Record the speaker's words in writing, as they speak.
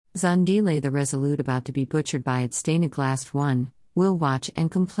Zandile the Resolute about to be butchered by its stained glass one, will watch and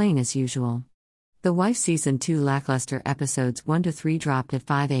complain as usual. The Wife Season 2 lackluster episodes 1-3 dropped at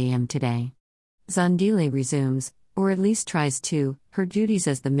 5 a.m. today. Zandile resumes, or at least tries to, her duties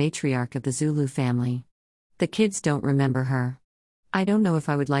as the matriarch of the Zulu family. The kids don't remember her. I don't know if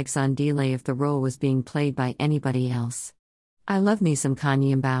I would like Zandile if the role was being played by anybody else. I love me some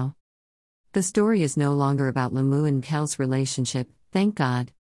Kanye Mbao. The story is no longer about Lamu and Kel's relationship, thank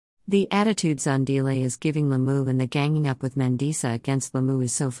God. The attitude Zandile is giving Lamu and the ganging up with Mandisa against Lamu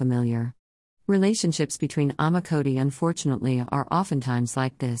is so familiar. Relationships between Amakoti unfortunately are oftentimes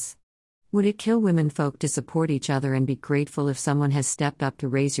like this. Would it kill women folk to support each other and be grateful if someone has stepped up to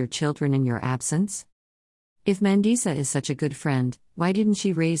raise your children in your absence? If Mandisa is such a good friend, why didn't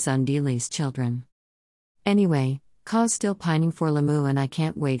she raise Zandile's children? Anyway, Ka's still pining for Lamu and I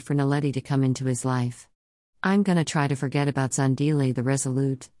can't wait for Naledi to come into his life. I'm gonna try to forget about Zandile the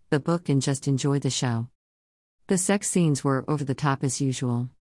Resolute, the book, and just enjoy the show. The sex scenes were over the top as usual.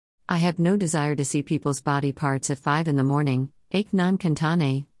 I have no desire to see people's body parts at 5 in the morning. Ek non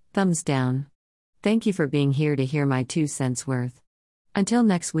kantane, thumbs down. Thank you for being here to hear my 2 cents worth. Until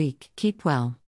next week, keep well.